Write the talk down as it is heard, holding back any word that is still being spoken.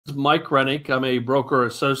Mike Renick. I'm a broker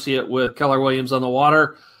associate with Keller Williams on the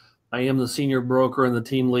Water. I am the senior broker and the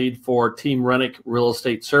team lead for Team Renick Real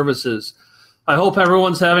Estate Services. I hope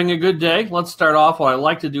everyone's having a good day. Let's start off. What I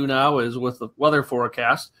like to do now is with the weather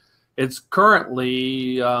forecast. It's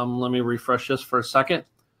currently, let me refresh this for a second.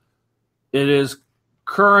 It is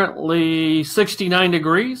currently 69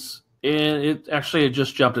 degrees, and it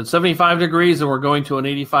just jumped at 75 degrees, and we're going to an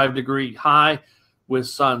 85-degree high with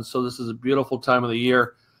sun. So this is a beautiful time of the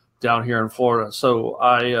year down here in Florida. So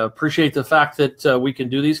I appreciate the fact that we can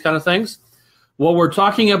do these kind of things. What we're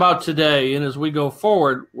talking about today, and as we go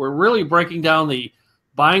forward, we're really breaking down the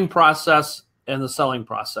buying process and the selling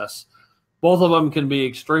process. Both of them can be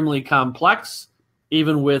extremely complex,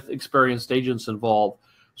 even with experienced agents involved.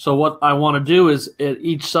 So what I want to do is at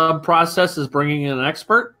each sub-process is bringing in an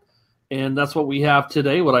expert, and that's what we have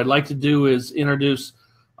today. What I'd like to do is introduce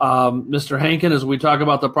Mr. Hankin as we talk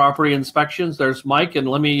about the property inspections. There's Mike, and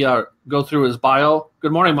let me go through his bio.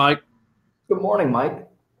 Good morning, Mike. Good morning, Mike.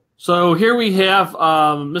 So here we have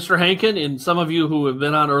Mr. Hankin, and some of you who have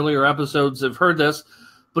been on earlier episodes have heard this,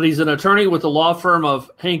 but he's an attorney with the law firm of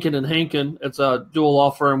Hankin and Hankin. It's a dual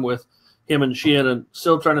law firm with him and Sheehan, and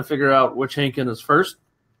still trying to figure out which Hankin is first.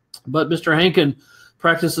 But Mr. Hankin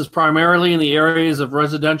practices primarily in the areas of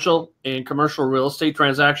residential and commercial real estate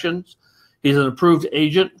transactions. He's an approved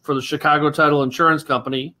agent for the Chicago Title Insurance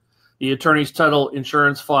Company, the Attorney's Title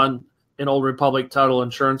Insurance Fund, and Old Republic Title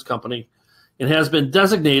Insurance Company, and has been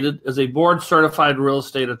designated as a board-certified real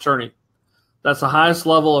estate attorney. That's the highest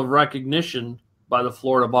level of recognition by the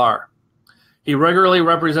Florida Bar. He regularly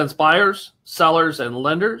represents buyers, sellers, and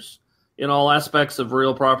lenders in all aspects of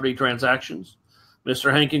real property transactions.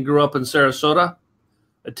 Mr. Hankin grew up in Sarasota,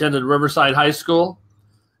 attended Riverside High School,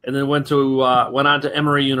 and then went on to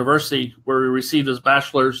Emory University, where he received his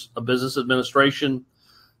bachelor's of business administration,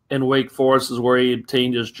 and Wake Forest is where he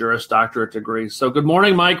obtained his Juris Doctorate degree. So good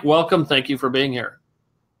morning, Mike. Welcome. Thank you for being here.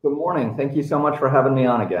 Good morning. Thank you so much for having me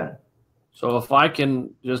on again. So if I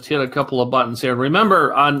can just hit a couple of buttons here.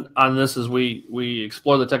 Remember on this as we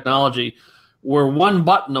explore the technology, we're one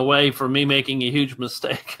button away from me making a huge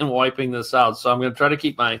mistake and wiping this out. So I'm going to try to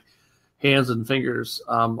keep my hands and fingers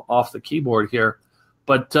off the keyboard here.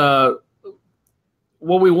 But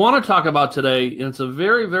what we want to talk about today, and it's a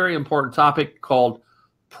very, very important topic called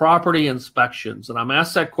property inspections. And I'm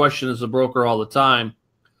asked that question as a broker all the time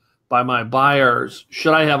by my buyers,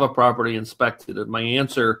 should I have a property inspected? And my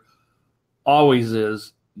answer always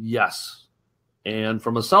is yes. And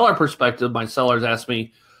from a seller perspective, my sellers ask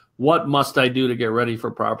me, what must I do to get ready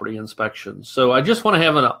for property inspections? So I just want to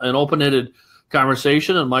have an open-ended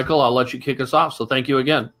conversation. And Michael, I'll let you kick us off. So thank you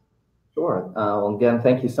again. Sure. Well, again,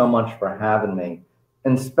 thank you so much for having me.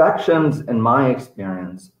 Inspections, in my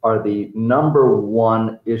experience, are the number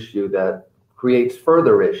one issue that creates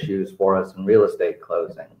further issues for us in real estate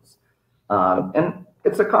closings. And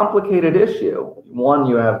it's a complicated issue. One,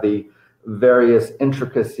 you have the various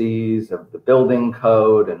intricacies of the building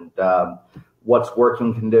code and what's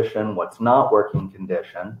working condition, what's not working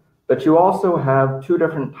condition. But you also have two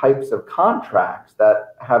different types of contracts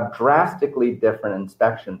that have drastically different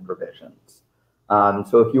inspection provisions.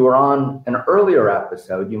 So if you were on an earlier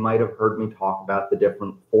episode, you might have heard me talk about the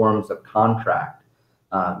different forms of contract.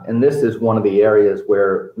 And this is one of the areas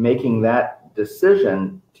where making that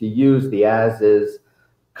decision to use the as-is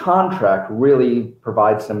contract really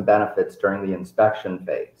provides some benefits during the inspection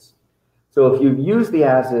phase. So if you use the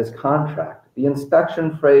as-is contract, the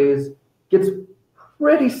inspection phase gets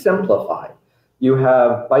pretty simplified. You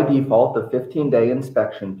have, by default, a 15-day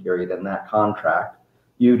inspection period in that contract.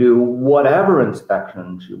 You do whatever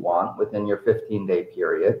inspections you want within your 15-day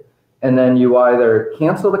period, and then you either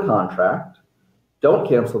cancel the contract, don't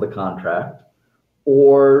cancel the contract,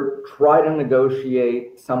 or try to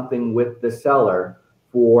negotiate something with the seller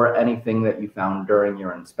for anything that you found during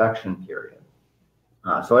your inspection period.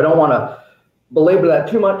 So I don't want to belabor that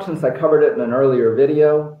too much since I covered it in an earlier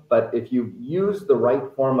video, but if you use the right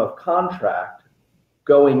form of contract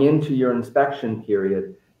going into your inspection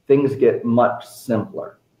period, things get much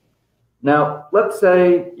simpler. Now, let's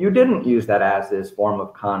say you didn't use that as-is form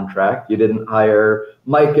of contract. You didn't hire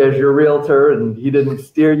Mike as your realtor and he didn't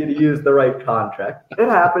steer you to use the right contract. It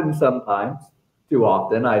happens sometimes, too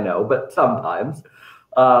often, I know, but sometimes.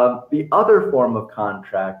 The other form of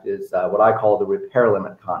contract is what I call the repair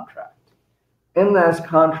limit contract. In this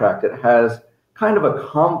contract, it has kind of a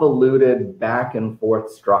convoluted back and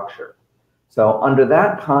forth structure. So under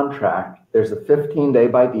that contract, there's a 15-day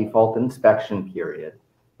by default inspection period.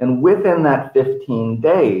 And within that 15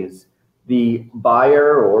 days, the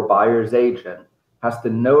buyer or buyer's agent has to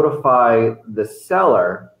notify the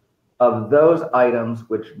seller of those items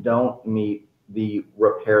which don't meet the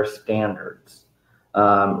repair standards.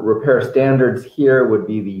 Repair standards here would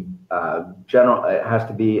be the general, it has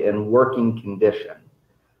to be in working condition.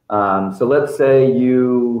 So let's say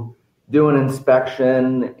you do an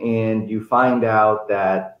inspection and you find out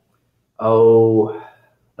that,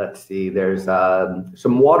 let's see, there's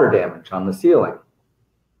some water damage on the ceiling.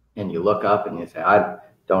 And you look up and you say, I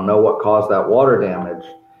don't know what caused that water damage.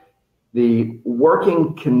 The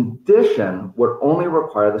working condition would only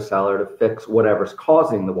require the seller to fix whatever's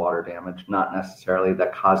causing the water damage, not necessarily the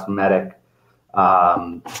cosmetic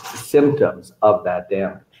symptoms of that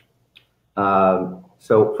damage.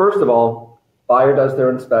 So first of all, buyer does their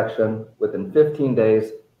inspection within 15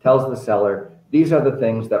 days, tells the seller, these are the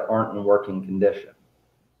things that aren't in working condition.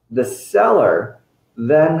 The seller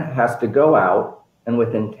then has to go out and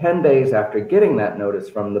within 10 days after getting that notice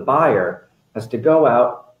from the buyer, has to go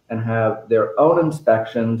out and have their own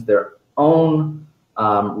inspections, their own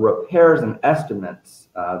repairs and estimates,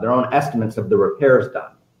 their own estimates of the repairs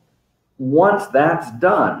done. Once that's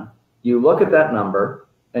done, you look at that number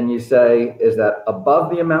and you say, is that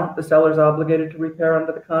above the amount the seller's obligated to repair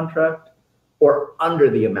under the contract or under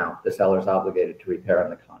the amount the seller's obligated to repair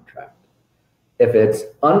on the contract? If it's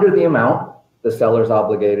under the amount, the seller's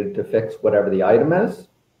obligated to fix whatever the item is.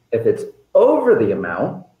 If it's over the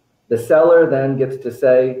amount, the seller then gets to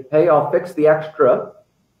say, hey, I'll fix the extra,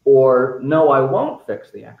 or no, I won't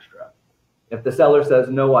fix the extra. If the seller says,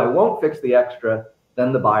 no, I won't fix the extra,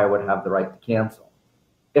 then the buyer would have the right to cancel.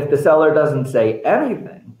 If the seller doesn't say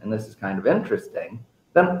anything, and this is kind of interesting,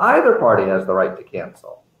 then either party has the right to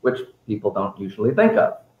cancel, which people don't usually think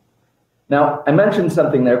of. Now, I mentioned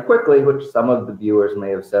something there quickly, which some of the viewers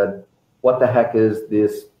may have said, what the heck is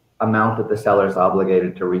this amount that the seller is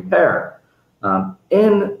obligated to repair?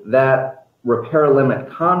 In that repair limit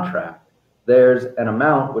contract, there's an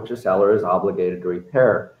amount which a seller is obligated to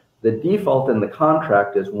repair. The default in the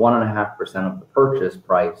contract is 1.5% of the purchase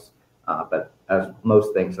price, but as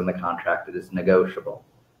most things in the contract, it is negotiable.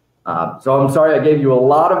 So I'm sorry I gave you a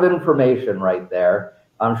lot of information right there.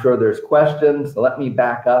 I'm sure there's questions. So let me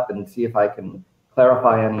back up and see if I can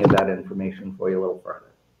clarify any of that information for you a little further.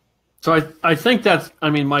 So I think that's, I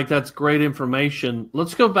mean, Mike, that's great information.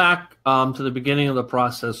 Let's go back to the beginning of the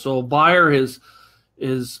process. So a buyer is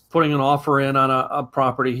putting an offer in on a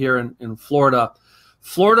property here in Florida.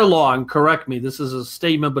 Florida law, and correct me, this is a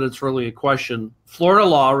statement, but it's really a question. Florida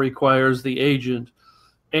law requires the agent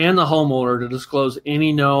and the homeowner to disclose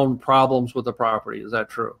any known problems with the property. Is that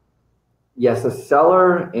true? Yes, the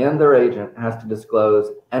seller and their agent has to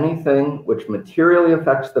disclose anything which materially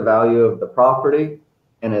affects the value of the property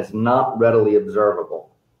and is not readily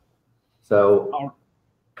observable. So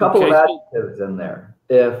a couple of adjectives in there.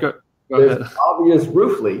 If there's an obvious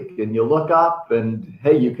roof leak and you look up and,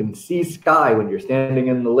 hey, you can see sky when you're standing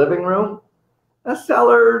in the living room, a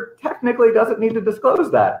seller technically doesn't need to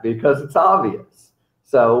disclose that because it's obvious.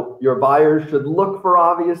 So your buyers should look for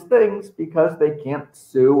obvious things because they can't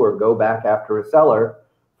sue or go back after a seller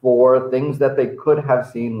for things that they could have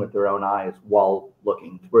seen with their own eyes while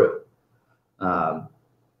looking through.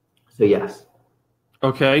 So yes.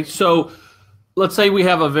 Okay, so let's say we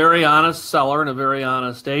have a very honest seller and a very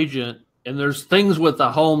honest agent, and there's things with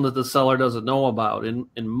the home that the seller doesn't know about. In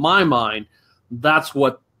my mind, that's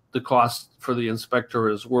what the cost for the inspector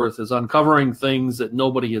is worth, is uncovering things that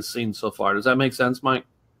nobody has seen so far. Does that make sense, Mike?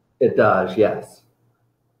 It does, yes.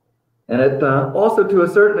 And it also, to a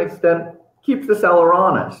certain extent, keeps the seller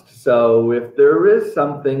honest. So if there is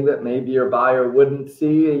something that maybe your buyer wouldn't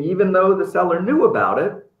see, even though the seller knew about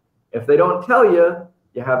it, if they don't tell you,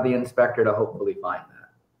 you have the inspector to hopefully find that.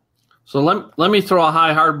 So let me throw a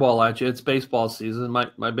high hardball at you. It's baseball season.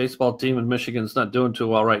 My baseball team in Michigan's not doing too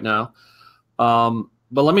well right now.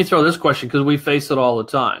 But let me throw this question because we face it all the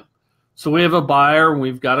time. So we have a buyer and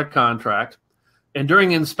we've got a contract. And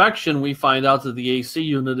during inspection, we find out that the AC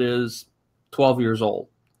unit is 12 years old.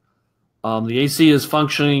 The AC is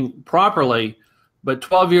functioning properly, but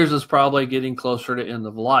 12 years is probably getting closer to end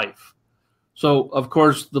of life. So, of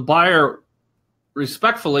course, the buyer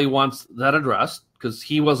respectfully wants that addressed because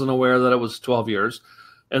he wasn't aware that it was 12 years.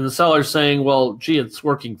 And the seller's saying, well, gee, it's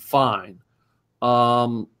working fine.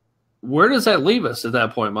 Where does that leave us at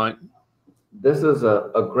that point, Mike? This is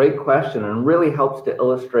a great question and really helps to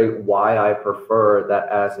illustrate why I prefer that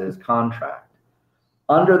as-is contract.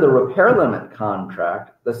 Under the repair limit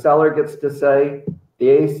contract, the seller gets to say, the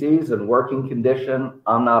AC's in working condition,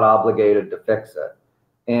 I'm not obligated to fix it.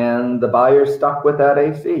 And the buyer's stuck with that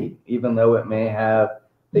AC, even though it may have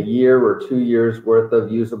a year or 2 years worth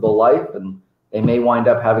of usable life, and they may wind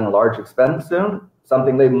up having a large expense soon.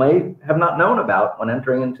 something they may have not known about when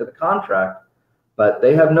entering into the contract, but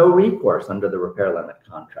they have no recourse under the repair limit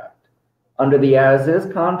contract. Under the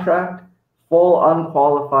as-is contract, full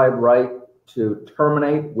unqualified right to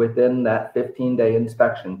terminate within that 15-day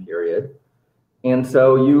inspection period. And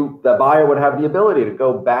so the buyer would have the ability to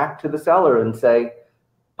go back to the seller and say,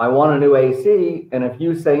 I want a new AC, and if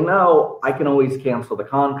you say no, I can always cancel the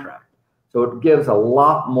contract. So it gives a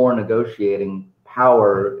lot more negotiating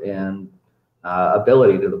power and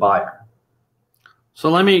ability to the buyer. So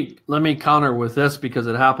let me counter with this, because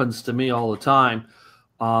it happens to me all the time.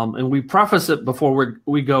 And we preface it before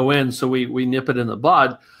we go in, so we nip it in the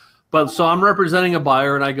bud. But so I'm representing a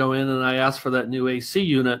buyer, and I go in and I ask for that new AC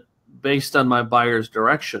unit based on my buyer's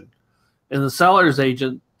direction. And the seller's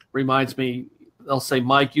agent reminds me, they'll say,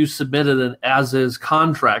 Mike, you submitted an as-is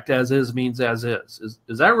contract. As-is means as-is.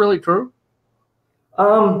 Is that really true?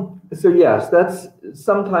 So yes,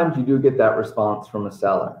 sometimes you do get that response from a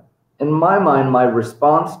seller. In my mind, my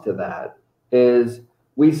response to that is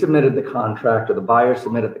we submitted the contract, or the buyer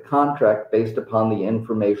submitted the contract based upon the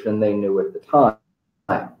information they knew at the time.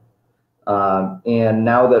 And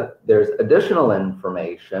now that there's additional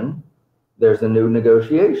information, there's a new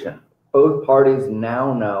negotiation. Both parties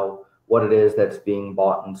now know what it is that's being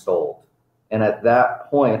bought and sold. And at that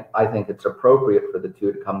point, I think it's appropriate for the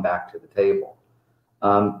two to come back to the table.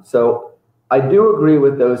 So I do agree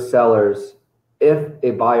with those sellers if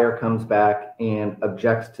a buyer comes back and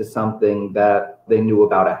objects to something that they knew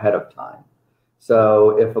about ahead of time.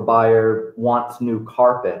 So if a buyer wants new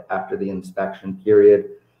carpet after the inspection period,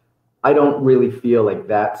 I don't really feel like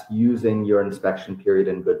that's using your inspection period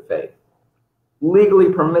in good faith.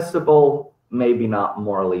 Legally permissible, maybe not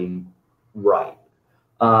morally right.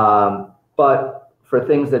 But for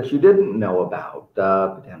things that you didn't know about,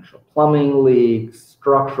 potential plumbing leaks,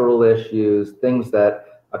 structural issues, things that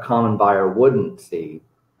a common buyer wouldn't see,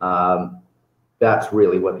 that's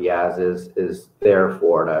really what the as is there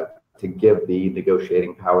for, to give the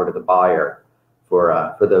negotiating power to the buyer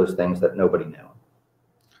for those things that nobody knew.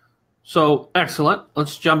 So excellent.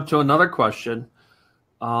 Let's jump to another question.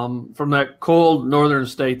 From that cold northern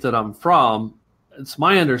state that I'm from, it's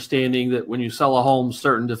my understanding that when you sell a home,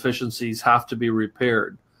 certain deficiencies have to be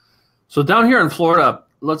repaired. So down here in Florida,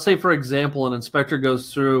 let's say, for example, an inspector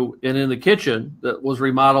goes through and in the kitchen that was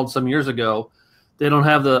remodeled some years ago, they don't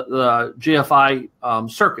have the GFI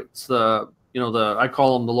circuits, I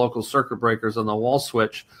call them the local circuit breakers on the wall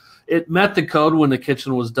switch. It met the code when the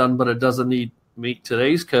kitchen was done, but it doesn't meet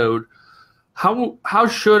today's code. How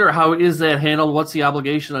should or how is that handled? What's the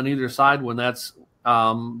obligation on either side when that's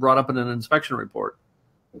brought up in an inspection report?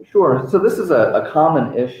 Sure. So this is a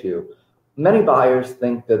common issue. Many buyers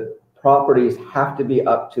think that properties have to be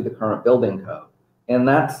up to the current building code, and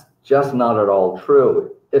that's just not at all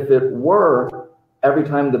true. If it were, every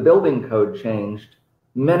time the building code changed,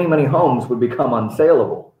 many, many homes would become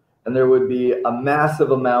unsaleable, and there would be a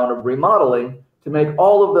massive amount of remodeling to make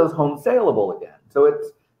all of those homes saleable again. So it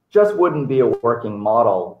just wouldn't be a working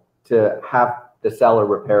model to have the seller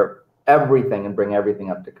repair everything and bring everything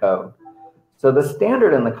up to code. So the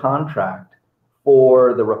standard in the contract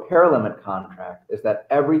for the repair limit contract is that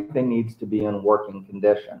everything needs to be in working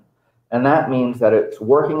condition. And that means that it's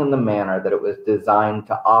working in the manner that it was designed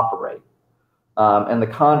to operate. And the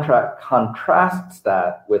contract contrasts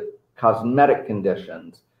that with cosmetic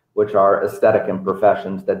conditions, which are aesthetic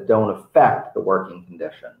imperfections that don't affect the working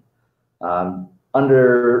condition.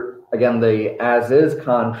 Under, again, the as-is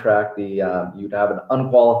contract, you'd have an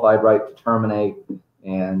unqualified right to terminate,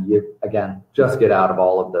 and you, again, just get out of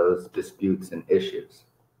all of those disputes and issues.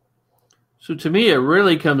 So to me, it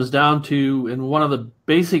really comes down to, in one of the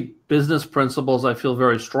basic business principles I feel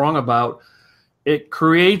very strong about, it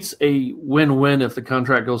creates a win-win if the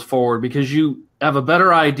contract goes forward, because you have a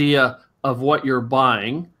better idea of what you're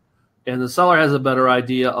buying, and the seller has a better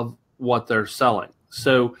idea of what they're selling.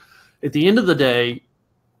 So at the end of the day,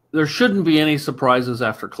 there shouldn't be any surprises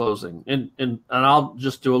after closing. And I'll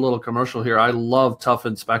just do a little commercial here. I love tough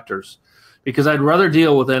inspectors, because I'd rather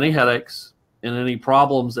deal with any headaches and any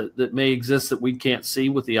problems that may exist that we can't see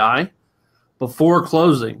with the eye before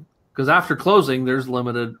closing. Because after closing, there's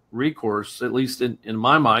limited recourse, at least in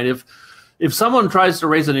my mind. If someone tries to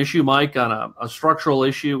raise an issue, Mike, on a structural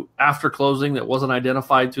issue after closing that wasn't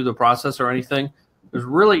identified through the process or anything, there's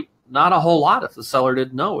really not a whole lot if the seller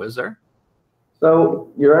didn't know, is there? So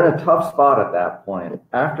you're in a tough spot at that point.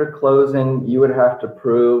 After closing, you would have to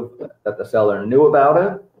prove that the seller knew about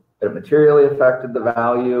it, that it materially affected the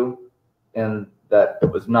value, and that it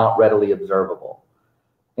was not readily observable.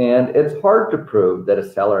 And it's hard to prove that a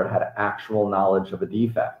seller had actual knowledge of a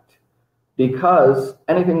defect, because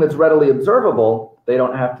anything that's readily observable, they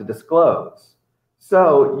don't have to disclose.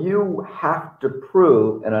 So you have to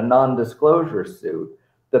prove in a non-disclosure suit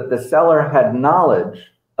that the seller had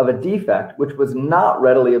knowledge of a defect which was not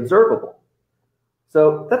readily observable.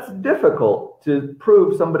 So that's difficult to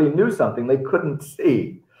prove somebody knew something they couldn't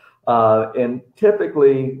see. And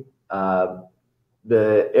typically,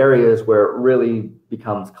 the areas where it really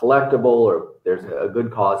becomes collectible or there's a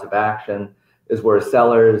good cause of action is where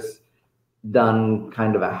sellers done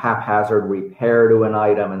kind of a haphazard repair to an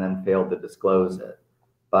item and then failed to disclose it.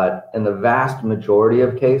 But in the vast majority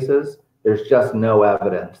of cases, there's just no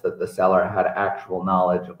evidence that the seller had actual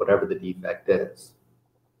knowledge of whatever the defect is.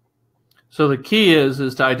 So the key is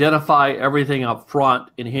to identify everything up front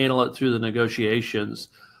and handle it through the negotiations.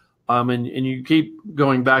 And you keep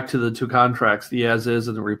going back to the two contracts, the as-is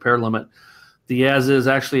and the repair limit. The as-is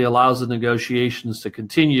actually allows the negotiations to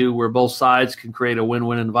continue where both sides can create a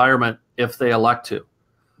win-win environment if they elect to.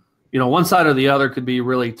 You know, one side or the other could be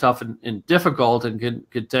really tough and difficult and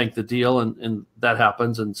could tank the deal, and that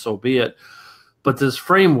happens, and so be it. But this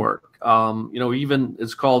framework, you know, even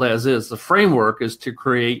it's called as-is. The framework is to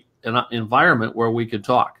create an environment where we can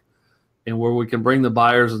talk and where we can bring the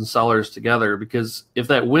buyers and sellers together, because if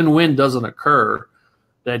that win-win doesn't occur,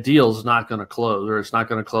 that deal is not going to close, or it's not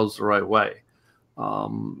going to close the right way.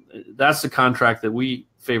 That's the contract that we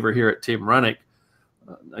favor here at Team Renick.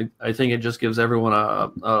 I think it just gives everyone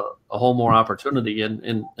a whole more opportunity,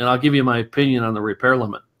 and I'll give you my opinion on the repair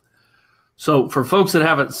limit. So for folks that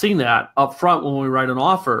haven't seen that, up front when we write an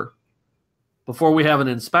offer, before we have an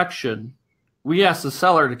inspection, we ask the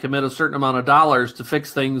seller to commit a certain amount of dollars to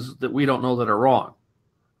fix things that we don't know that are wrong.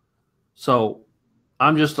 So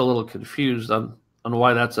I'm just a little confused on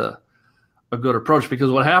why that's a good approach,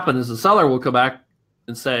 because what happened is the seller will come back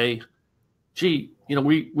and say, gee, you know,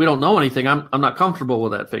 we don't know anything. I'm not comfortable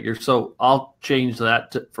with that figure, so I'll change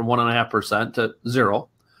that from 1.5% to 0.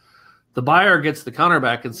 The buyer gets the counter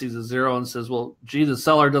back and sees a 0 and says, well, gee, the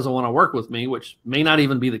seller doesn't want to work with me, which may not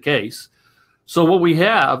even be the case. So what we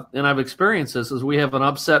have, and I've experienced this, is we have an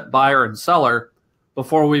upset buyer and seller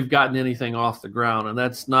before we've gotten anything off the ground. And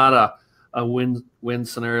that's not a win-win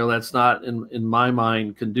scenario. That's not, in my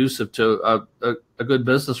mind, conducive to a good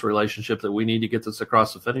business relationship that we need to get this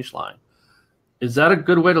across the finish line. Is that a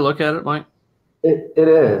good way to look at it, Mike? It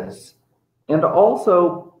is. And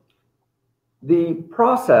also, the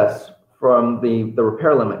process from the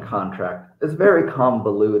repair limit contract is very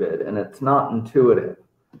convoluted, and it's not intuitive.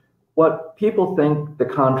 What people think the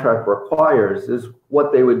contract requires is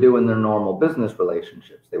what they would do in their normal business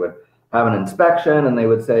relationships. They would have an inspection and they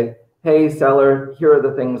would say, hey, seller, here are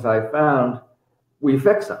the things I found. We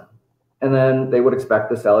fix them. And then they would expect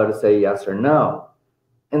the seller to say yes or no.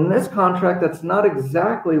 In this contract, that's not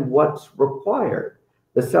exactly what's required.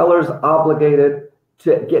 The seller's obligated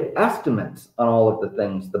to get estimates on all of the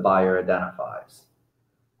things the buyer identifies.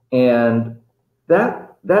 And that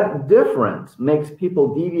difference makes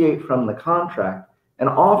people deviate from the contract. And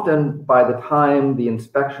often by the time the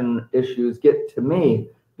inspection issues get to me,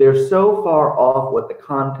 they're so far off what the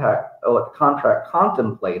contract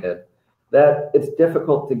contemplated that it's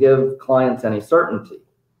difficult to give clients any certainty.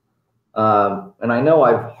 And I know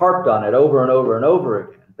I've harped on it over and over and over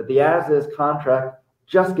again, but the as-is contract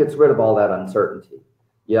just gets rid of all that uncertainty.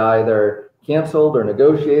 You either canceled or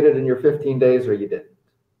negotiated in your 15 days or you didn't.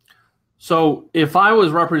 So if I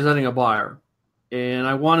was representing a buyer and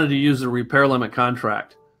I wanted to use a repair limit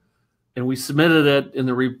contract, and we submitted it,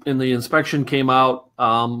 and the inspection came out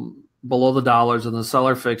below the dollars, and the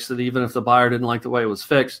seller fixed it, even if the buyer didn't like the way it was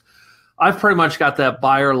fixed, I've pretty much got that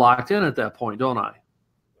buyer locked in at that point, don't I?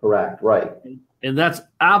 Correct, right. And that's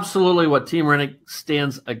absolutely what Team Renick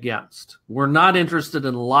stands against. We're not interested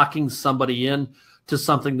in locking somebody in to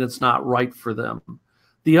something that's not right for them.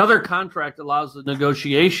 The other contract allows the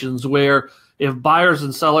negotiations where if buyers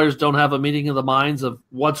and sellers don't have a meeting of the minds of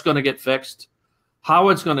what's going to get fixed, how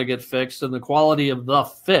it's going to get fixed, and the quality of the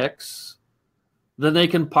fix, then they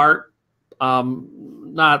can part,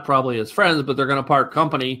 not probably as friends, but they're going to part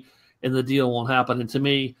company, and the deal won't happen. And to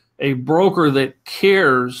me, a broker that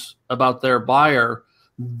cares about their buyer,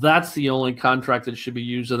 that's the only contract that should be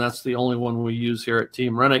used, and that's the only one we use here at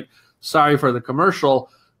Team Renick. Sorry for the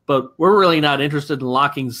commercial, but we're really not interested in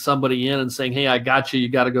locking somebody in and saying, hey, I got you, you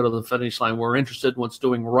got to go to the finish line. We're interested in what's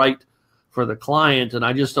doing right for the client, and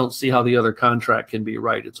I just don't see how the other contract can be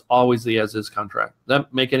right. It's always the as-is contract. Does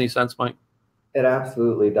that make any sense, Mike? It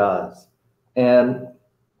absolutely does. And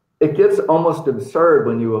it gets almost absurd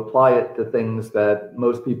when you apply it to things that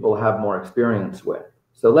most people have more experience with.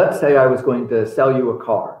 So let's say I was going to sell you a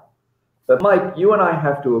car. But Mike, you and I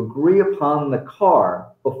have to agree upon the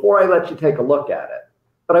car before I let you take a look at it.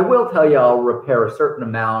 But I will tell you I'll repair a certain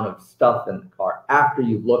amount of stuff in the car after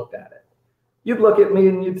you've looked at it. You'd look at me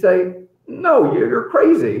and you'd say, no, you're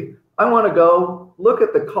crazy. I want to go look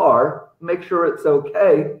at the car, make sure it's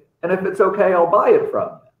okay, and if it's okay, I'll buy it from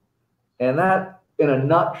you. And that, in a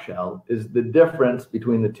nutshell, is the difference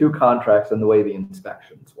between the two contracts and the way the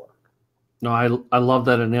inspections work. No, I love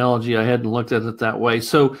that analogy. I hadn't looked at it that way.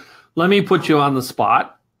 So let me put you on the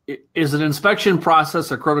spot. Is an inspection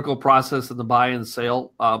process a critical process in the buy and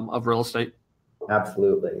sale of real estate?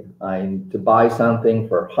 Absolutely. To buy something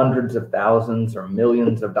for hundreds of thousands or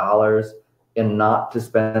millions of dollars and not to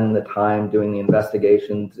spend the time doing the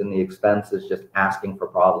investigations and the expenses just asking for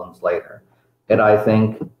problems later, it, I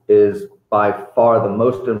think, is by far the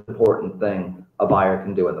most important thing a buyer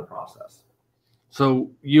can do in the process.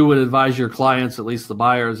 So you would advise your clients, at least the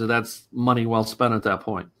buyers, that that's money well spent at that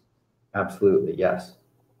point? Absolutely, yes.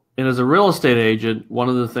 And as a real estate agent, one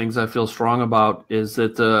of the things I feel strong about is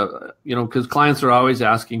that, because clients are always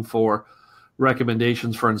asking for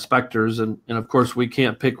recommendations for inspectors. And of course, we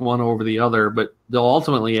can't pick one over the other, but they'll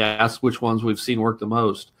ultimately ask which ones we've seen work the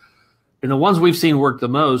most. And the ones we've seen work the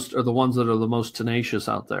most are the ones that are the most tenacious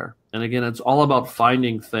out there. And again, it's all about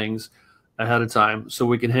finding things ahead of time so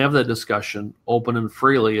we can have that discussion open and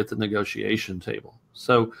freely at the negotiation table.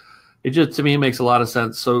 So it just, to me, makes a lot of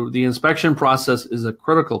sense. So the inspection process is a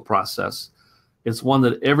critical process. It's one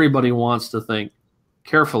that everybody wants to think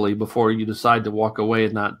carefully before you decide to walk away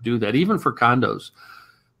and not do that, even for condos.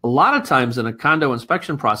 A lot of times in a condo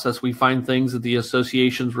inspection process, we find things that the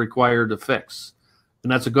association's required to fix.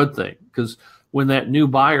 And that's a good thing, because when that new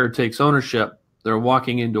buyer takes ownership, they're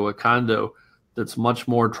walking into a condo that's much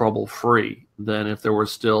more trouble-free than if there were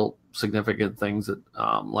still significant things that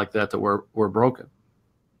like that were broken.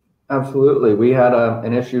 Absolutely. We had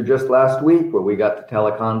an issue just last week where we got to tell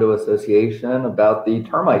a condo association about the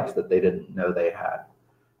termites that they didn't know they had.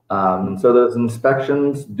 So those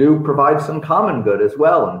inspections do provide some common good as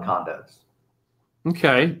well in condos.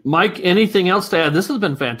 Okay. Mike, anything else to add? This has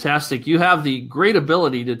been fantastic. You have the great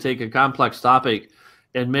ability to take a complex topic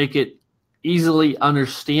and make it easily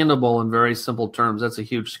understandable in very simple terms. That's a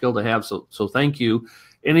huge skill to have. So thank you.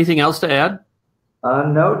 Anything else to add?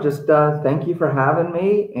 No, just thank you for having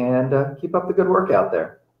me, and keep up the good work out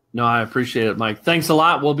there. No, I appreciate it, Mike. Thanks a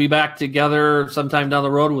lot. We'll be back together sometime down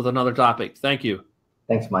the road with another topic. Thank you.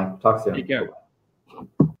 Thanks, Mike. Talk soon. Take care.